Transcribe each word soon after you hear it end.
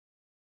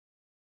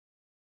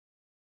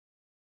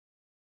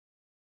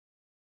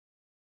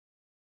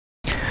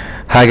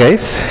Hi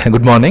guys,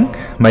 good morning.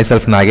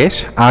 Myself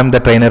Nagesh. I am the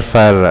trainer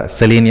for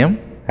Selenium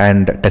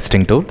and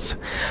testing tools.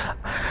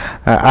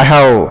 I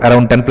have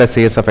around 10 plus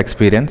years of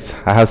experience.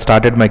 I have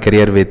started my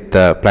career with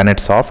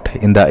PlanetSoft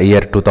in the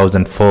year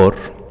 2004.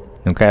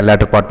 Okay,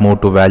 latter part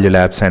moved to Value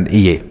Labs and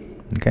EA.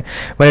 Okay,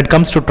 when it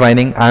comes to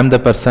training, I am the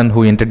person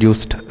who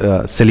introduced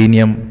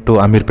Selenium to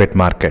Amirpet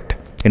market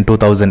in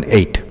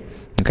 2008.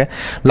 Okay,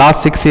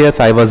 last 6 years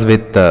I was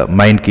with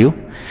MindQ.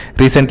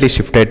 Recently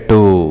shifted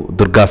to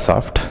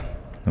DURGASOFT.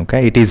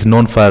 Okay, it is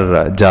known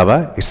for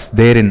Java. It's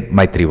there in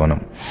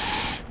Maitrivanam.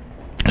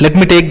 Let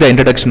me take the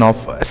introduction of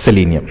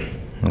Selenium.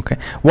 Okay,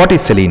 what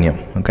is Selenium?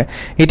 Okay,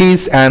 it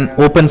is an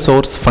open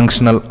source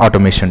functional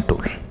automation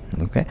tool.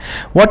 Okay,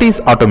 what is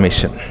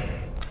automation?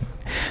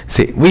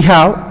 See, we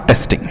have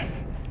testing.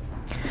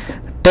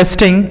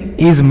 Testing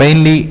is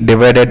mainly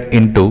divided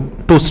into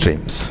two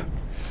streams.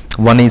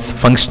 One is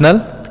functional,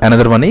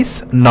 another one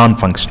is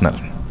non-functional.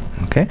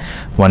 Okay,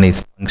 one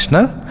is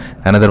functional,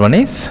 another one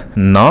is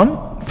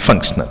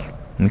non-functional.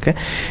 Okay,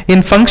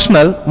 in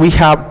functional we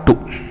have two.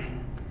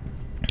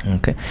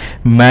 Okay,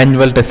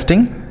 manual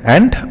testing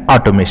and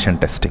automation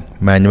testing.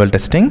 Manual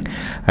testing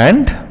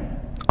and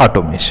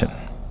automation.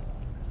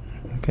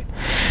 Okay,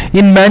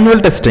 in manual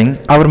testing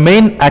our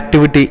main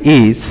activity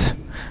is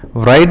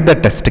write the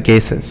test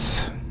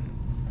cases.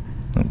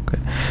 Okay,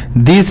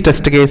 these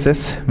test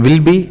cases will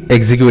be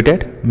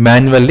executed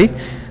manually.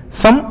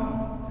 Some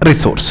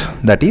resource,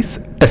 that is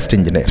test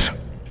engineer.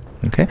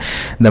 Okay,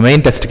 the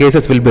main test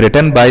cases will be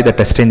written by the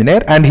test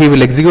engineer and he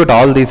will execute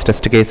all these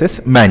test cases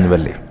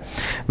manually.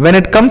 When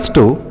it comes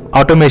to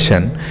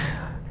automation,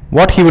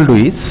 what he will do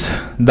is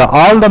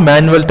all the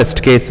manual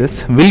test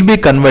cases will be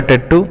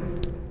converted to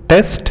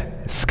test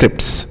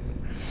scripts.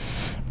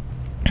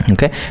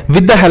 Okay,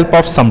 with the help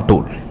of some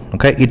tool.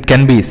 Okay, it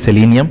can be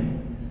Selenium,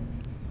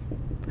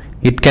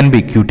 it can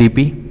be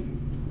QTP,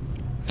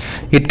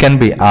 it can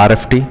be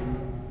RFT,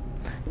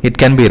 it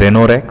can be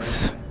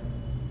Renorex,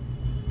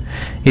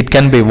 it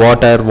can be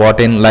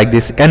Watin, like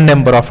this n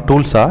number of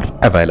tools are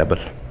available.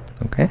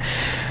 Okay,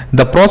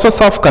 the process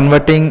of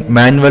converting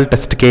manual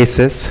test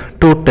cases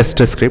to test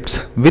scripts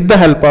with the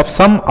help of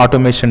some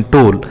automation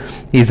tool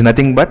is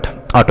nothing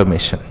but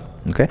automation.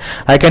 Okay,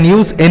 I can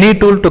use any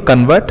tool to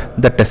convert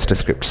the test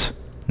scripts.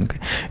 Okay,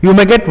 you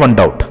may get one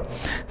doubt.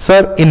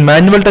 Sir, in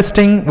manual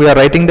testing we are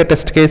writing the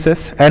test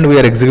cases and we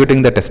are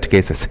executing the test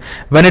cases.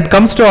 When it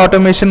comes to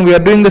automation we are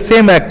doing the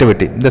same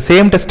activity, the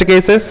same test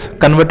cases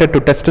converted to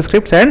test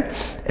scripts and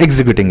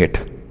executing it.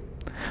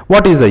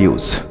 What is the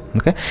use?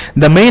 Okay,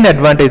 the main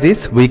advantage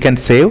is we can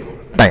save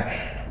time.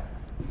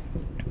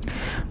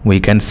 We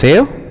can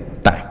save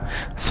time.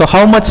 So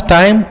how much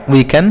time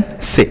we can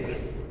save?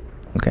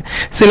 Okay,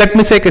 so let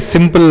me take a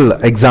simple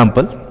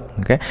example.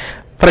 Okay,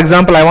 for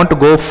example, I want to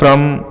go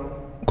from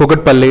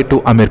Kukatpalli to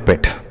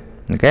Amirpet.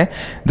 Okay,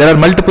 there are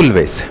multiple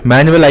ways.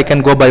 Manual I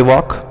can go by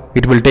walk,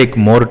 it will take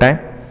more time.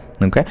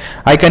 Okay,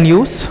 I can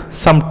use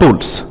some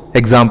tools,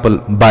 example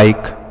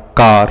bike,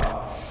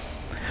 car,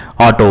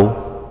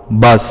 auto,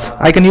 bus.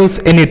 I can use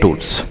any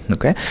tools.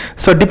 Okay,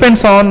 so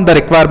depends on the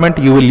requirement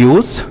you will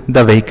use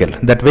the vehicle.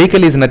 That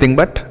vehicle is nothing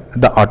but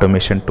the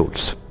automation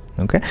tools.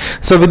 Okay,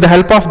 so with the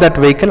help of that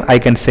vehicle I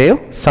can save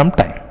some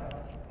time.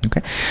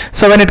 Okay,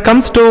 so when it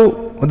comes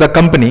to the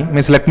company,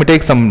 means let me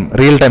take some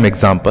real-time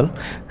example.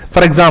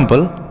 For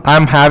example, I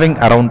am having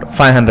around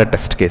 500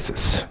 test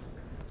cases.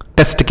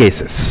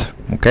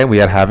 Okay,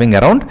 we are having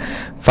around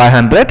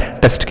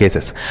 500 test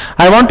cases.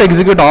 I want to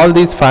execute all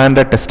these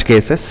 500 test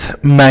cases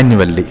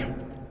manually.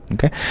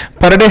 Okay,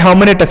 per day how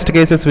many test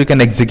cases we can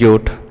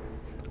execute?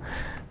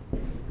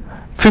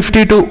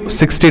 50 to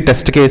 60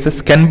 test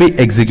cases can be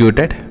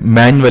executed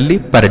manually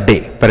per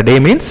day. Per day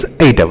means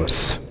 8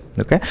 hours.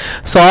 Okay,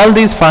 so all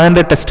these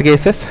 500 test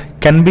cases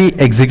can be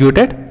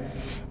executed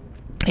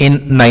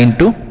in 9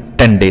 to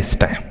 10 days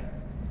time.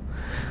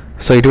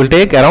 So it will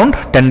take around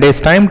 10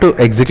 days time to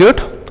execute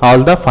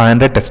all the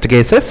 500 test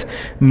cases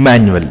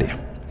manually.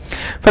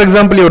 For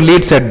example, your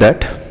lead said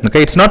that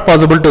okay, it's not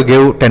possible to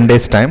give 10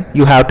 days time,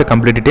 you have to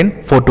complete it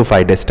in 4 to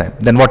 5 days time.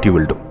 Then what you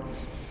will do?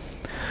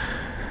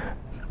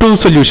 Two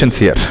solutions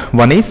here.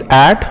 One is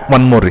add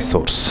one more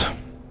resource.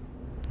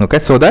 Okay,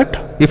 so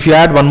that if you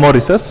add one more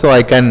resource, so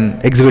I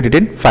can execute it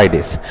in 5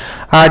 days.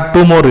 Add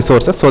two more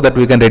resources so that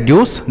we can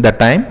reduce the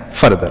time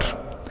further.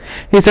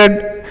 He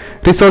said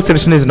resource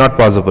addition is not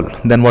possible.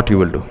 Then what you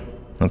will do?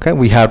 Okay,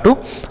 we have to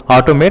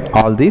automate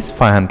all these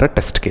 500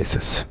 test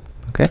cases.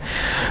 Okay,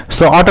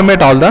 so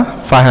automate all the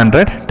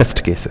 500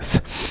 test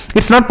cases.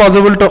 It's not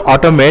possible to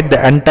automate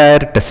the entire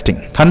testing.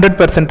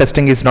 100%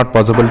 testing is not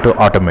possible to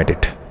automate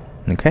it.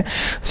 Okay,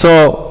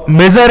 so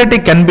majority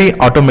can be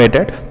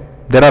automated.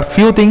 There are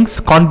few things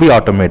can't be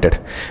automated.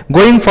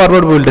 Going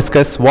forward we will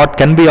discuss what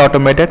can be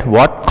automated,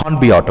 what can't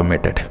be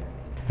automated.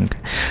 Okay.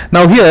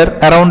 Now here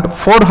around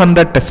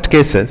 400 test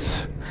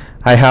cases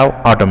I have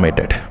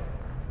automated.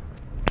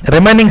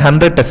 Remaining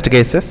 100 test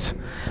cases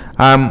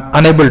I am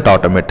unable to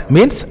automate,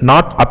 means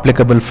not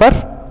applicable for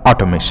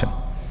automation.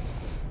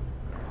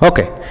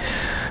 Okay,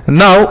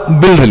 now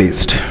bill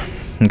released.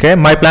 Okay,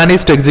 my plan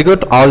is to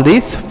execute all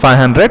these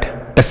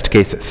 500 test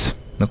cases.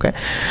 Okay,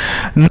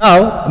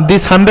 now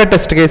these 100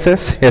 test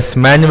cases, yes,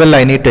 manual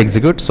I need to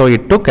execute, so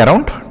it took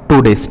around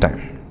 2 days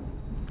time.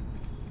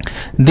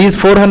 These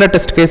 400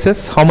 test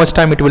cases, how much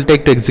time it will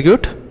take to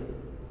execute?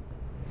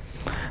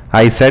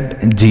 I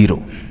said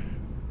 0.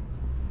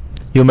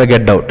 You may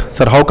get doubt,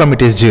 sir, how come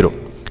it is 0?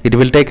 It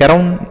will take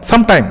around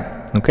some time.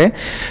 Okay,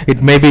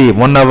 it may be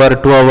 1 hour,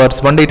 2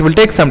 hours, 1 day, it will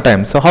take some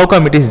time. So how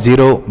come it is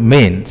 0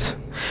 means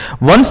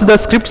once the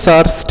scripts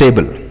are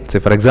stable, say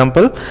for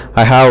example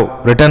I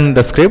have written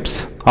the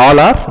scripts, all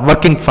are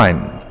working fine.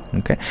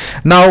 Okay,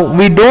 now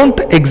we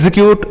don't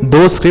execute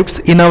those scripts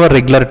in our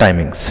regular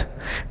timings.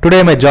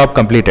 Today my job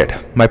completed,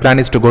 my plan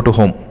is to go to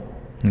home.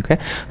 Okay,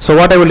 so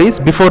what I will is,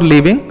 before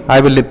leaving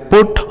I will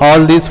put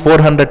all these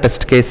 400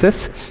 test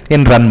cases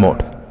in run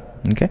mode.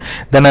 Okay,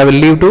 then I will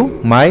leave to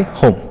my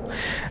home.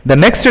 The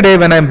next day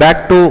when I am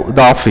back to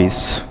the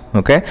office,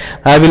 okay,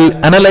 I will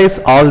analyze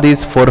all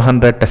these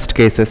 400 test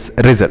cases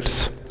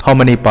results. How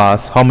many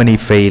pass, how many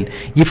fail,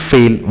 if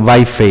fail,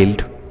 why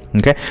failed,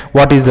 okay,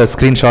 what is the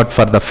screenshot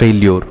for the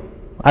failure,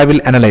 I will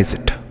analyze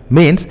it.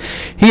 Means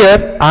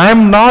here I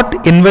am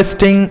not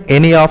investing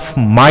any of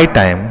my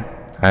time.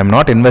 I am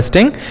not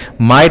investing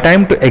my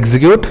time to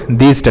execute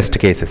these test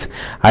cases.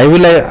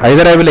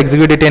 Either I will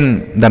execute it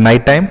in the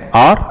night time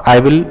or I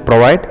will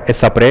provide a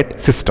separate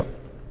system.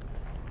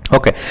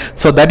 Okay,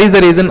 so that is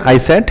the reason I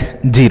said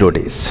 0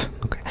 days.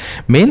 Okay,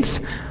 means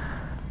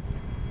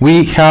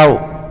we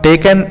have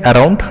taken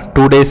around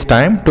 2 days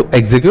time to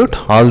execute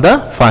all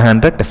the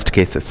 500 test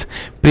cases.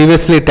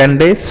 Previously 10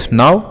 days,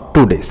 now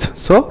 2 days.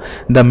 So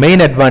the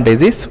main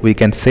advantage is we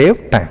can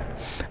save time.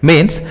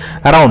 Means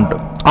around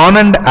on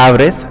an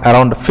average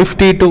around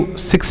 50 to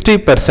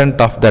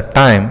 60% of the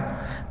time,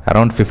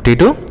 around 50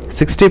 to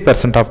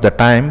 60% of the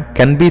time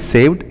can be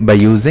saved by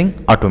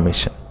using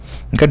automation.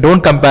 Okay,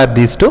 don't compare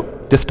these two,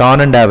 just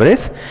on and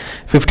average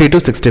 50 to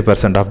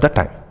 60% of the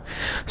time.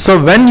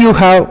 So when you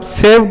have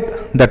saved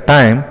the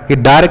time,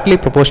 it directly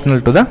proportional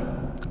to the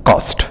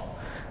cost,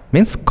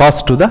 means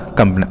cost to the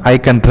company. I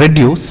can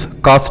reduce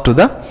cost to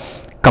the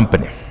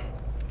company.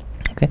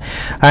 Okay,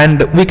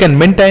 and we can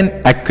maintain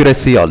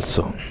accuracy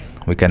also.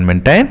 We can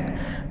maintain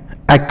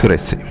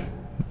accuracy.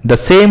 The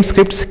same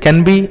scripts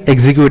can be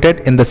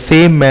executed in the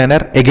same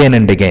manner again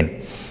and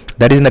again.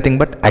 That is nothing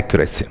but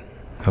accuracy.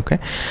 Okay,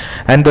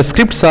 and the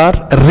scripts are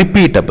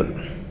repeatable.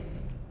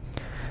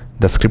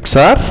 The scripts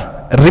are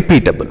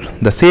repeatable.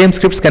 The same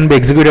scripts can be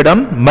executed on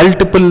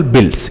multiple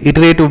builds,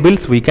 iterative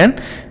builds we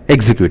can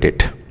execute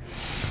it.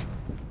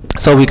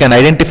 So we can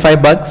identify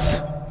bugs,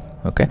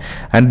 okay,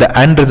 and the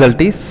end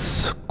result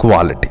is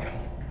quality.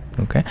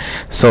 Okay,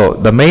 so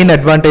the main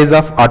advantage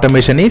of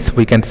automation is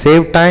we can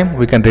save time,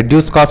 we can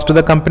reduce cost to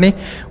the company,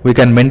 we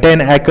can maintain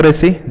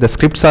accuracy, the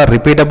scripts are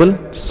repeatable,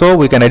 so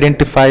we can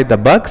identify the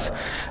bugs,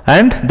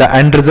 and the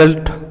end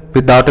result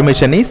with the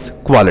automation is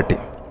quality.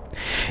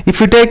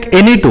 If you take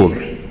any tool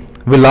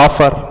will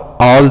offer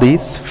all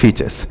these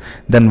features,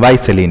 then why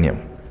Selenium?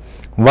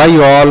 Why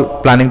you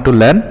all planning to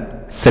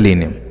learn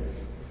Selenium?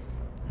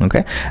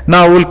 Okay,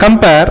 now we will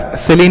compare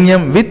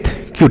Selenium with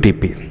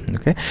QTP.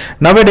 Okay,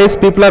 nowadays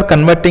people are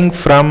converting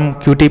from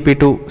QTP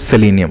to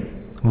Selenium.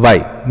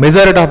 Why?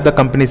 Majority of the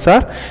companies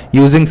are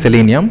using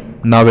Selenium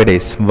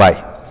nowadays.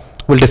 Why?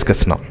 We'll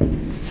discuss now.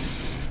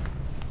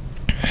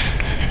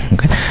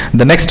 Okay,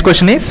 the next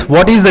question is,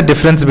 what is the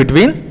difference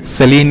between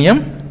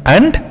Selenium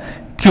and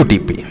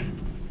QTP?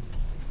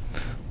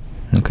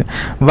 Okay,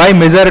 why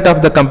majority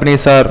of the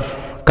companies are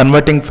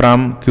converting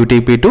from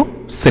QTP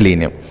to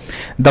Selenium?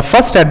 The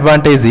first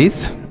advantage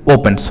is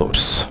open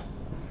source.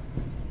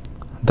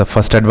 The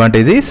first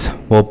advantage is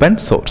open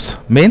source,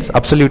 means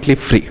absolutely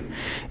free.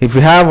 If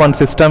you have one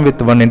system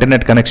with one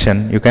internet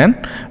connection, you can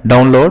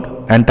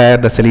download entire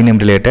the Selenium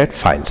related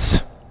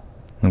files.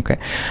 Okay,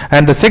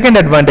 and the second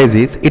advantage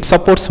is it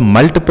supports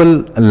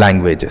multiple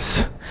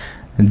languages: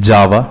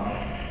 Java,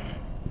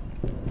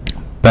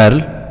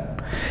 Perl,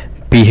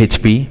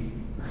 PHP,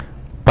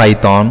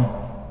 Python,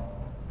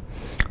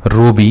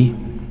 Ruby,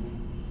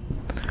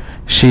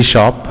 C#,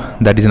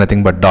 that is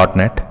nothing but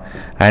 .NET,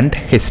 and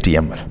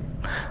HTML.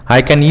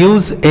 I can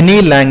use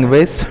any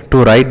language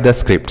to write the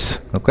scripts.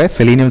 Okay,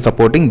 Selenium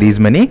supporting these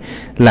many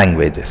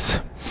languages.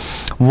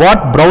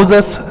 What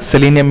browsers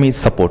Selenium is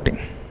supporting?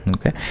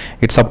 Okay,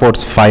 it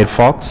supports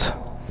Firefox,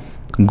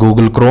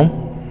 Google Chrome,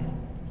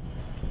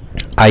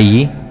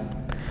 IE,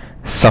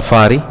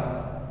 Safari,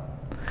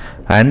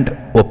 and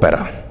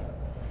Opera.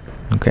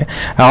 Okay,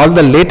 all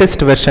the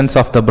latest versions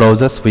of the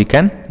browsers we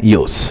can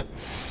use,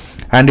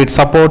 and it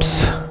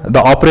supports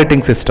the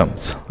operating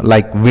systems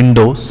like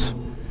Windows,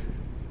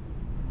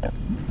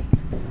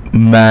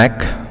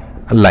 Mac,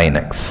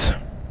 Linux.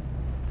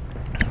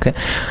 Okay,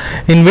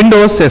 in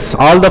Windows, yes,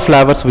 all the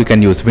flavors we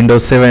can use: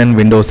 Windows 7,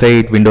 Windows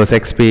 8, Windows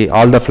XP,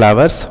 all the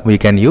flavors we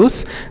can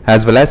use,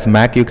 as well as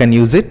Mac you can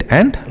use it,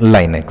 and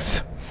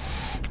Linux.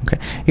 Okay,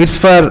 it's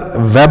for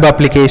web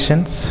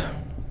applications,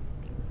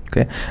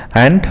 okay,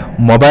 and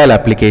mobile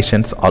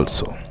applications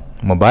also.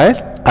 mobile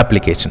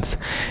applications.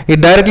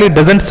 It directly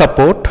doesn't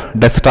support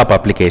desktop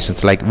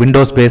applications like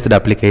Windows based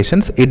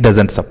applications. It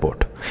doesn't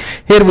support.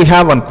 Here we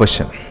have one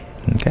question.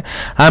 Okay,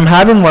 I am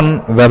having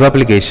one web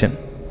application.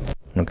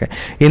 Okay,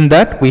 in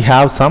that we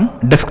have some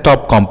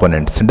desktop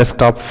components,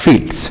 desktop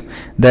fields.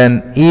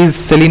 Then is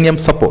Selenium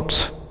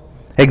supports?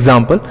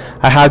 Example,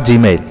 I have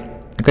Gmail.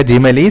 Okay,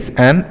 Gmail is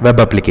an web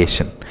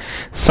application.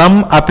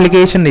 Some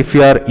application if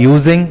you are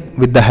using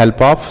with the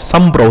help of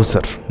some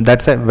browser,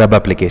 that's a web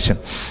application.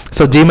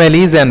 So Gmail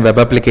is an web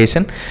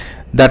application.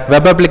 That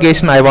web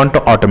application I want to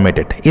automate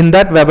it. In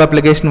that web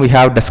application we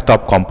have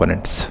desktop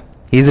components.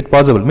 Is it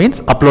possible?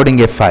 Means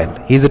uploading a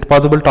file. Is it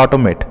possible to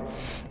automate?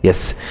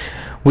 Yes.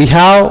 We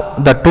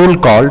have the tool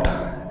called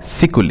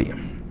Seculi.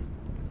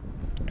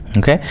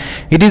 Okay,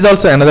 it is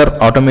also another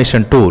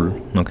automation tool.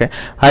 Okay,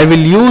 I will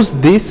use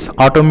this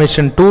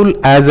automation tool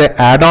as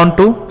a add-on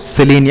to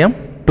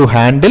Selenium to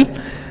handle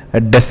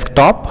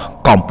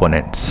desktop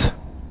components.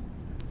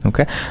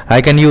 Okay,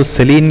 I can use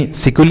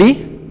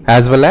Seculi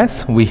as well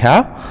as we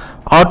have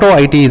Auto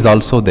IT is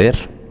also there.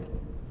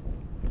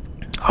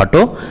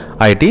 Auto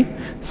IT.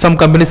 Some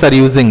companies are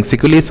using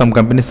Seculi, some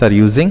companies are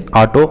using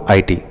Auto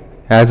IT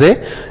as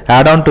a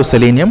add-on to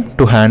Selenium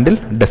to handle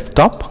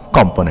desktop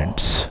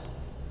components.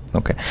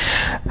 Okay,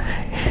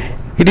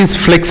 it is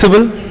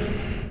flexible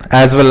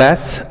as well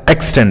as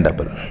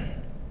extendable.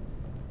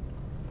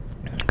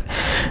 Okay.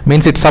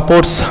 Means it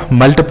supports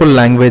multiple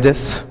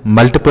languages,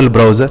 multiple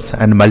browsers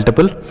and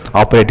multiple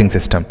operating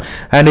system,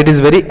 and it is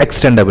very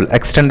extendable.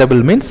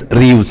 Extendable means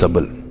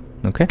reusable.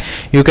 Okay,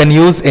 you can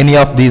use any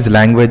of these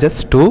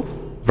languages to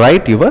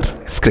write your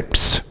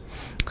scripts.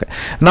 Okay.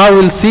 Now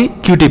we will see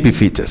QTP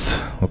features.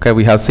 Okay,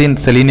 we have seen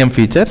Selenium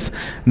features.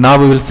 Now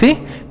we will see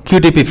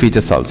QTP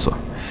features also.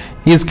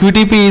 Is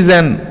QTP is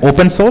an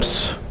open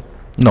source?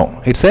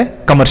 No, it's a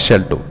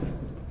commercial tool.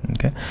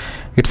 Okay,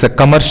 it's a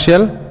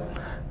commercial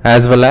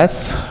as well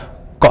as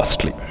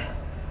costly.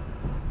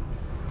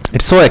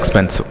 It's so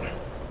expensive.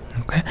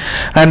 Okay,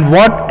 and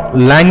what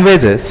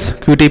languages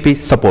QTP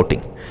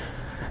supporting?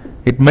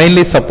 It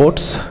mainly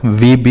supports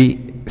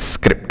VB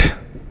script.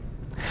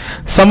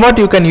 Somewhat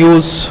you can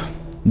use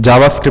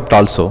JavaScript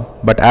also,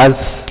 but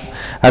as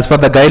per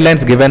the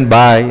guidelines given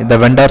by the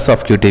vendors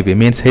of QTP,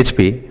 means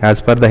HP,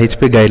 as per the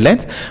HP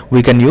guidelines,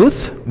 we can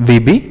use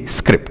VB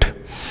script.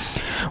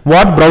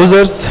 What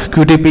browsers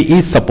QTP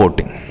is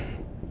supporting?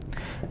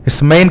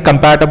 It's main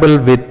compatible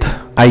with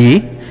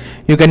IE.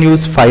 You can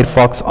use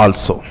Firefox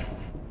also.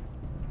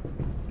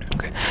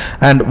 Okay.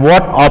 And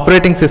what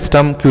operating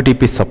system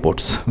QTP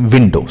supports?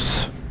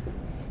 Windows.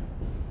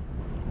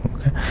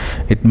 Okay.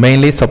 It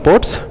mainly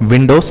supports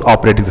Windows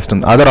operating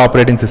system. Other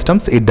operating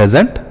systems it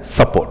doesn't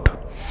support.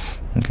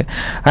 Okay.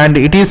 And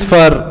it is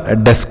for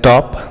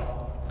desktop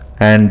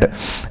and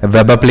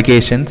web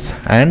applications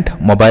and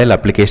mobile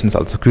applications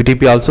also.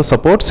 QTP also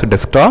supports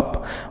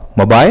desktop,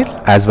 mobile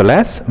as well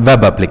as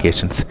web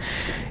applications.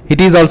 It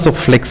is also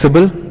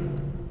flexible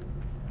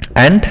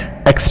and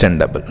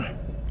extendable.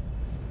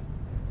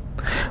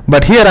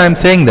 But here I am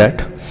saying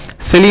that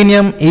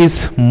Selenium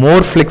is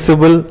more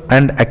flexible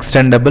and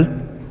extendable,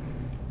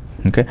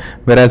 okay,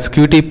 whereas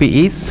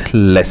QTP is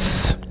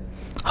less.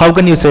 How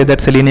can you say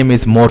that Selenium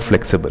is more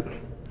flexible?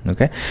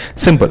 Okay,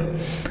 simple.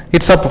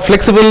 It's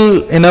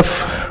flexible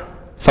enough,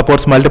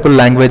 supports multiple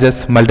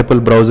languages, multiple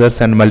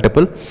browsers and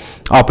multiple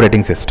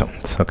operating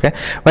systems. Okay,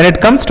 when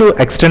it comes to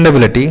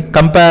extendability,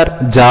 compare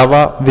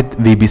Java with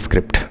VB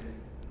script.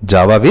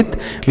 Java with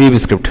VB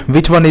script,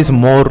 which one is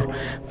more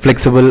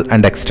flexible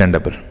and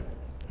extendable?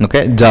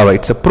 Okay, Java,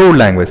 it's a proved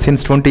language.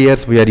 Since 20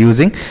 years we are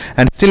using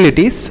and still it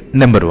is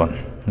number one.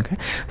 Okay,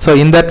 so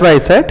in that way I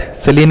said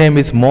Selenium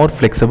is more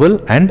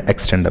flexible and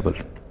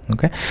extendable.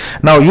 Okay,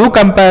 now you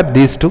compare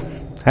these two,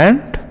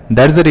 and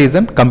that's the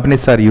reason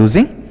companies are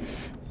using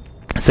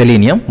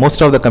Selenium.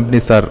 Most of the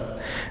companies are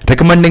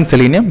recommending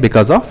Selenium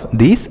because of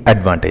these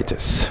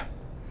advantages.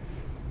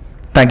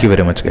 Thank you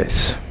very much,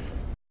 guys.